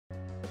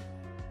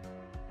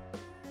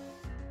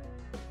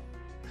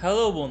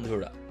Hello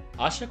বন্ধুরা,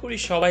 আশা করি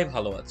সবাই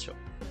ভালো আছো।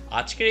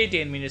 আজকের এই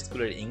 10 মিনিট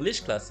স্কুলের ইংলিশ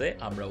ক্লাসে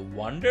আমরা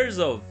ওয়ান্ডার্স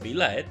অফ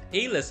ভিলায়েত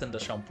এই লেসনটা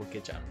সম্পর্কে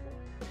জানব।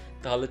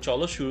 তাহলে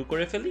চলো শুরু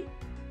করে ফেলি।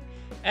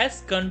 অ্যাজ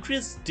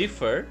কান্ট্রিজ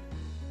ডিফার,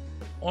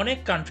 অনেক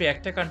কান্ট্রি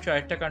একটা কান্ট্রি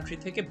আরেকটা কান্ট্রি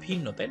থেকে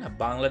ভিন্ন, তাই না?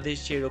 বাংলাদেশ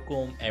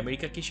যেরকম,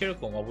 আমেরিকা কি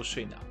সেরকম?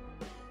 অবশ্যই না।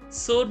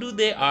 So do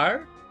they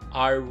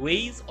R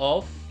ways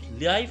of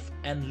life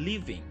and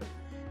living.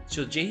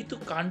 So যেহেতু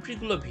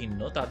কান্ট্রিগুলো ভিন্ন,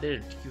 তাদের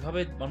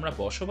কিভাবে আমরা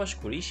বসবাস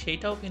করি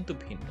সেটাও কিন্তু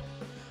ভিন্ন।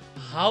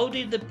 How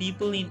did the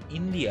people in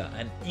India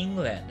and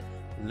England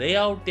lay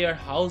out their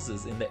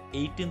houses in the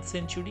 18th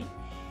century?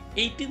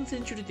 18th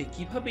centuryতে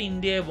কিভাবে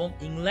ইন্ডিয়া এবং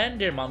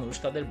ইংল্যান্ডের মানুষ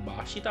তাদের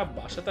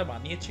বাসাটা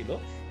বানিয়েছিল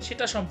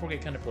সেটা সম্পর্কে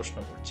এখানে প্রশ্ন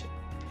করছে।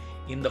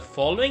 In the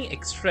following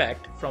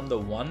extract from the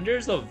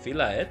Wonders of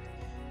Vilayet,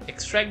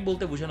 extract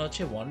বলতে বোঝানো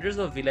হচ্ছে Wonders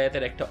of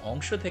Vilayet-এর একটা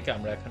অংশ থেকে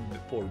আমরা এখন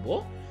পড়ব।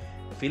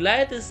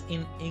 Vilayet is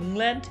in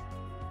England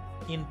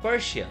in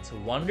Persian. So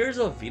Wonders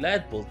of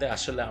Vilayet বলতে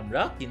আসলে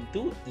আমরা কিন্তু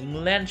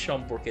ইংল্যান্ড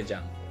সম্পর্কে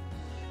জানব।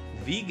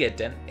 We get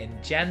an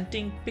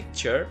enchanting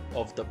picture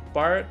of the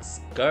parks,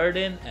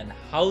 garden and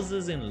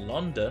houses in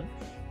London,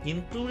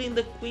 including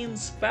the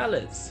Queen's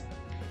Palace.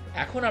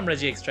 এখন আমরা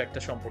যে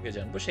এক্সট্রাক্টটা সম্পর্কে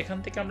জানবো সেখান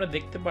থেকে আমরা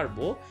দেখতে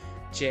পারবো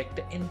যে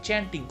একটা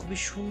এনচ্যান্টিং, খুবই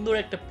সুন্দর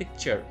একটা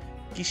পিকচার,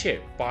 কিসের?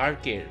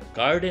 পার্কের,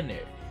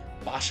 গার্ডেনের,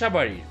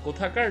 বাসাবাড়ির,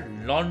 কোথাকার?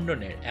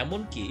 লন্ডনের,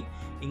 এমনকি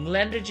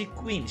ইংল্যান্ডের যে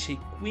কুইন, সেই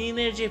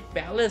কুইনের যে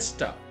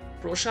প্যালেসটা,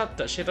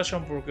 প্রসাদটা, সেটা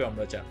সম্পর্কে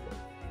আমরা জানব।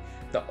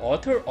 The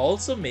author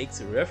also makes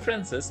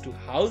references to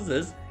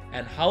houses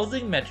and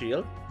housing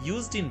material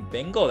used in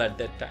Bengal at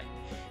that time.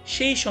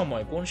 সেই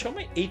সময়, কোন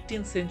সময়?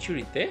 18th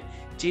সেঞ্চুরিতে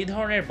যে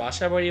ধরনের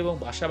বাসাবাড়ি এবং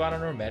বাসা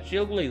বানানোর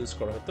ম্যাটেরিয়ালগুলো ইউজ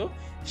করা হতো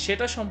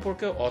সেটা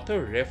সম্পর্কে অথর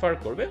রেফার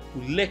করবে,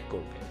 উল্লেখ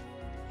করবে।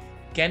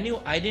 Can you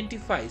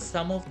identify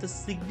some of the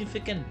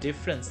significant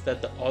difference that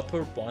the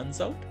author points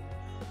out?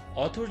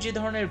 Author যে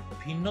ধরনের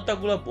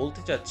ভিন্নতাগুলো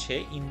বলতে চাচ্ছে,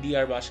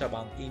 ইন্ডিয়ার ভাষা বা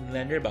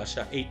ইংল্যান্ডের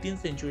ভাষা, 18th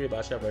সেঞ্চুরির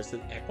ভাষা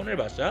ভার্সেস এখনের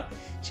ভাষা,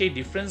 সেই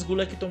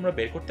ডিফারেন্সগুলো কি তোমরা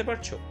বের করতে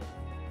পারছো?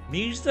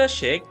 Mirza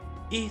Sheikh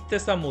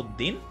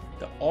ইহতেসামউদ্দিন,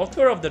 the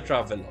author of the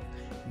travelogue.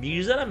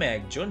 Mirza নামে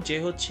একজন, যে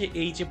হচ্ছে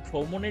এই যে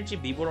ভ্রমণের যে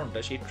বিবরণটা,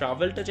 সেই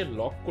ট্রাভেলটা যে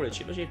লগ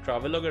করেছিল, সেই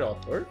ট্রাভেলগের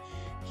author.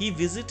 He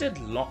visited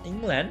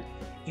England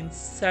in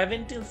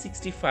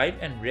 1765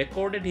 and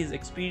recorded his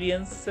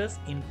experiences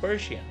in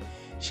Persian.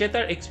 সে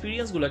তার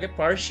এক্সপিরিয়েন্সগুলোকে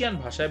পার্সিয়ান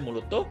ভাষায়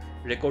মূলত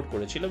রেকর্ড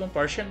করেছিল, এবং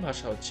পার্সিয়ান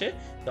ভাষা হচ্ছে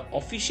the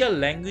official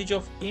language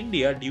of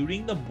India during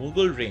the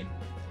Mughal rain.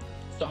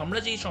 তো আমরা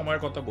যেই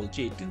সময়ের কথা বলছি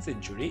 18th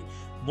সেঞ্চুরি,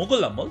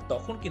 মুঘল আমল,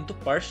 তখন কিন্তু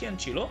পার্সিয়ান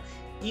ছিল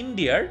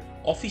ইন্ডিয়ার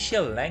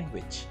অফিসিয়াল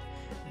ল্যাঙ্গুয়েজ।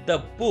 দ্য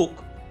বুক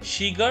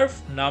শিগার্ফ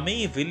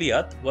নামেই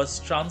ভিলিয়াত ওয়াজ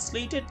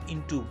translated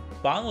into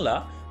Bangla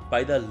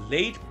by the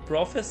late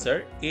professor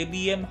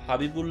ABM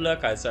Habibullah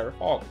Kaiser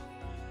হক।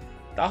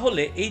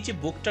 তাহলে এই যে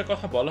বুকটার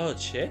কথা বলা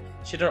হচ্ছে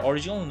সেটার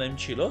অরিজিনাল নেম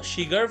ছিল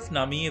শিগার্ফ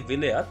নামিয়ে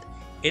ভিলায়েত।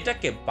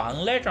 এটাকে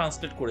বাংলায়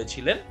ট্রান্সলেট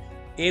করেছিলেন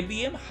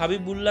ABM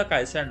হাবিবুল্লাহ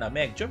কায়সার নামে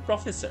একজন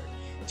প্রফেসর,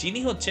 যিনি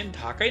হচ্ছেন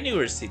ঢাকা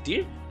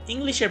ইউনিভার্সিটির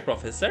ইংলিশের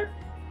professor,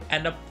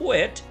 and a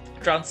poet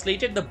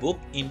translated the book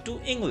into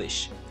English.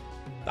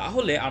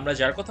 তাহলে আমরা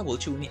যার কথা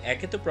বলছি উনি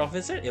একে তো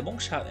প্রফেসর এবং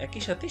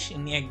একই সাথে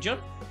উনি একজন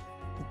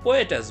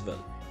পোয়েট অ্যাজ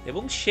ওয়েল,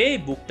 এবং সেই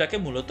বুকটাকে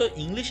মূলত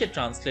ইংলিশে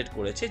ট্রান্সলেট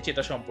করেছে,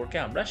 যেটা সম্পর্কে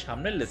আমরা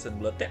সামনের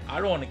লেসনগুলোতে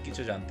আরো অনেক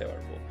কিছু জানতে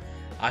পারবো।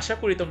 আশা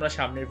করি তোমরা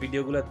সামনের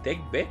ভিডিওগুলো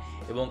দেখবে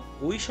এবং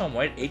ওই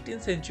সময়ের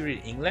 18th সেঞ্চুরির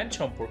ইংল্যান্ড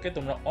সম্পর্কে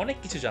তোমরা অনেক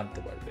কিছু জানতে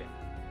পারবে।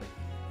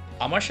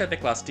 আমার সাথে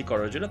ক্লাসটি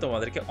করার জন্য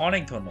তোমাদেরকে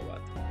অনেক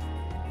ধন্যবাদ।